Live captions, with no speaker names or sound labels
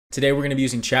Today we're going to be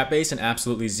using Chatbase and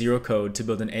absolutely zero code to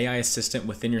build an AI assistant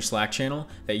within your Slack channel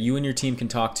that you and your team can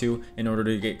talk to in order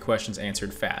to get questions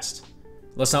answered fast.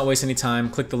 Let's not waste any time.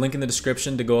 Click the link in the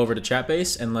description to go over to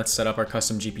Chatbase and let's set up our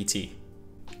custom GPT.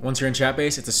 Once you're in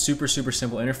Chatbase, it's a super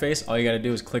simple interface. All you got to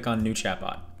do is click on New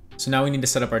Chatbot. So now we need to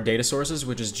set up our data sources,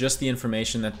 which is just the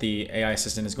information that the AI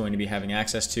assistant is going to be having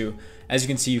access to. As you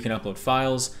can see, you can upload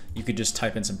files. You could just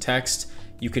type in some text.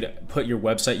 You could put your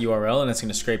website URL and it's going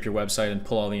to scrape your website and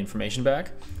pull all the information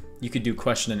back. You could do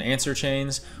question and answer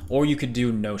chains, or you could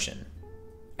do Notion.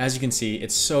 As you can see,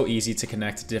 it's so easy to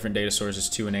connect different data sources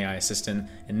to an AI assistant.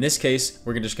 In this case,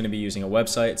 we're just going to be using a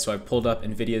website. So I've pulled up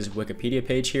NVIDIA's Wikipedia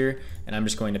page here, and I'm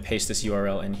just going to paste this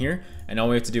URL in here. And all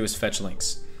we have to do is fetch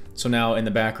links. So now in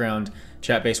the background,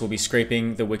 Chatbase will be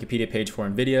scraping the Wikipedia page for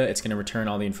NVIDIA. It's going to return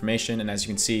all the information. And as you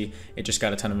can see, it just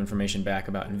got a ton of information back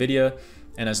about NVIDIA.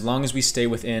 And as long as we stay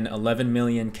within 11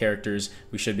 million characters,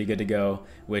 we should be good to go,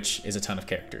 which is a ton of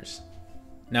characters.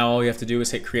 Now all we have to do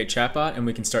is hit Create Chatbot and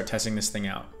we can start testing this thing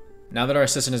out. Now that our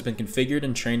assistant has been configured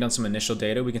and trained on some initial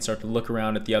data, we can start to look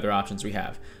around at the other options we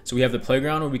have. So we have the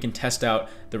playground where we can test out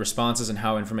the responses and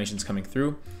how information is coming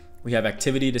through. We have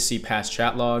activity to see past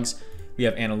chat logs. We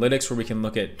have analytics where we can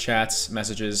look at chats,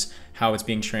 messages, how it's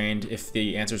being trained, if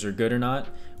the answers are good or not.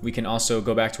 We can also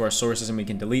go back to our sources and we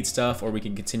can delete stuff, or we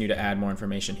can continue to add more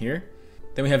information here.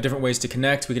 Then we have different ways to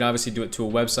connect. We could obviously do it to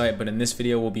a website, but in this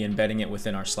video, we'll be embedding it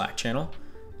within our Slack channel.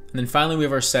 And then finally, we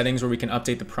have our settings where we can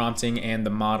update the prompting and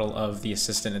the model of the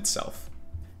assistant itself.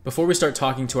 Before we start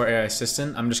talking to our AI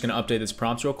assistant, I'm just going to update this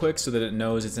prompt real quick so that it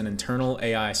knows it's an internal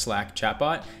AI Slack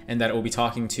chatbot and that it will be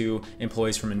talking to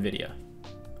employees from NVIDIA.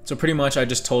 So pretty much I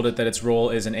just told it that its role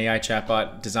is an AI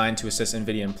chatbot designed to assist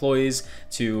NVIDIA employees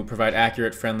to provide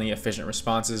accurate, friendly, efficient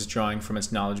responses drawing from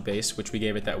its knowledge base, which we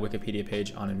gave it that Wikipedia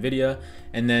page on NVIDIA.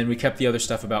 And then we kept the other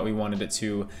stuff about we wanted it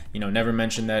to, never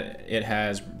mention that it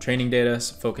has training data,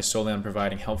 focused solely on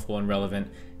providing helpful and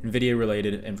relevant NVIDIA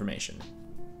related information.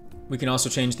 We can also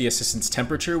change the assistant's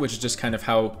temperature, which is just kind of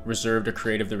how reserved or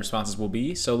creative the responses will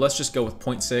be. So let's just go with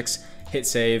 0.6, hit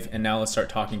save, and now let's start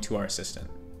talking to our assistant.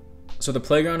 So the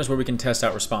playground is where we can test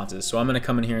out responses. So I'm going to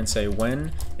come in here and say,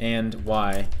 when and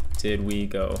why did we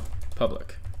go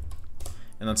public?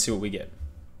 And let's see what we get.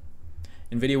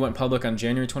 NVIDIA went public on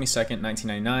January 22nd,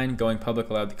 1999. Going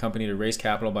public allowed the company to raise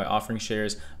capital by offering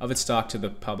shares of its stock to the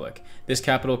public. This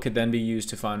capital could then be used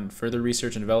to fund further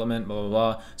research and development, blah, blah,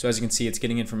 blah. So as you can see, it's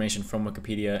getting information from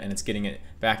Wikipedia and it's getting it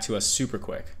back to us super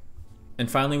quick. And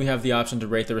finally, we have the option to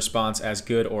rate the response as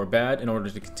good or bad in order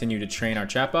to continue to train our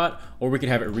chatbot, or we could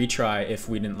have it retry if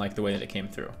we didn't like the way that it came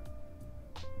through.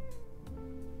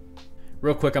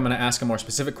 Real quick, I'm going to ask a more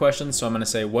specific question. So I'm going to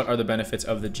say, what are the benefits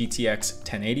of the GTX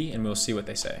 1080? And we'll see what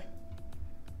they say.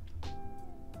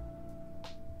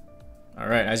 All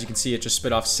right, as you can see, it just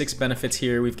spit off 6 benefits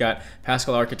here. We've got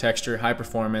Pascal architecture, high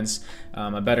performance,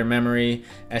 a better memory,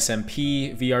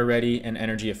 SMP, VR ready, and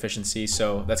energy efficiency.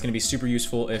 So that's gonna be super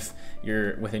useful if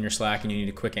you're within your Slack and you need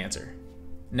a quick answer.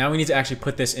 Now we need to actually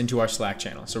put this into our Slack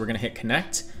channel. So we're gonna hit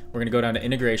connect. We're gonna go down to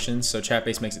integrations. So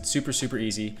Chatbase makes it super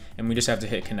easy, and we just have to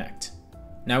hit connect.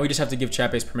 Now we just have to give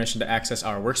Chatbase permission to access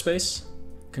our workspace.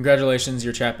 Congratulations,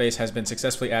 your Chatbase has been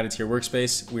successfully added to your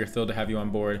workspace. We are thrilled to have you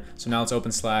on board. So now let's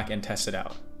open Slack and test it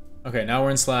out. Okay, now we're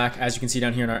in Slack. As you can see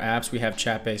down here in our apps, we have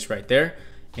Chatbase right there.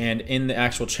 And in the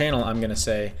actual channel, I'm gonna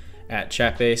say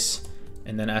 @Chatbase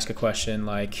and then ask a question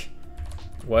like,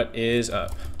 what is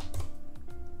up?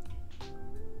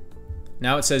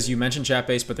 Now it says you mentioned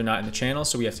Chatbase, but they're not in the channel,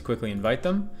 so we have to quickly invite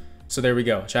them. So there we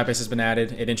go, Chatbase has been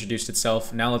added. It introduced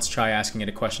itself. Now let's try asking it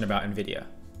a question about NVIDIA.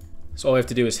 So all we have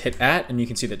to do is hit @ and you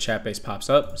can see that Chatbase pops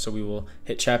up. So we will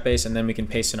hit Chatbase and then we can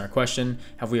paste in our question.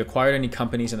 Have we acquired any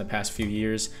companies in the past few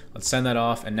years? Let's send that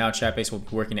off, and now Chatbase will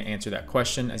be working to answer that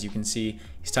question. As you can see,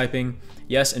 he's typing,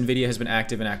 yes, NVIDIA has been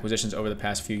active in acquisitions over the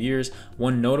past few years.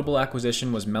 One notable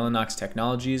acquisition was Mellanox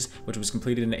Technologies, which was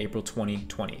completed in April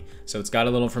 2020. So it's got a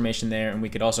little information there, and we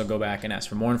could also go back and ask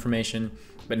for more information,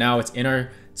 but now it's in our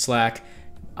Slack.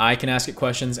 I can ask it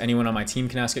questions, anyone on my team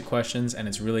can ask it questions, and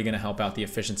it's really gonna help out the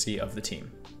efficiency of the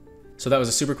team. So that was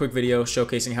a super quick video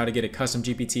showcasing how to get a custom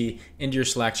GPT into your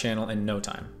Slack channel in no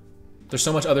time. There's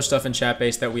so much other stuff in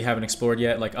Chatbase that we haven't explored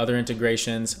yet, like other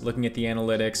integrations, looking at the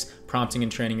analytics, prompting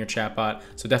and training your chatbot.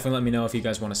 So definitely let me know if you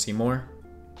guys wanna see more.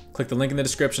 Click the link in the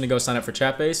description to go sign up for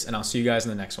Chatbase, and I'll see you guys in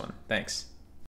the next one. Thanks.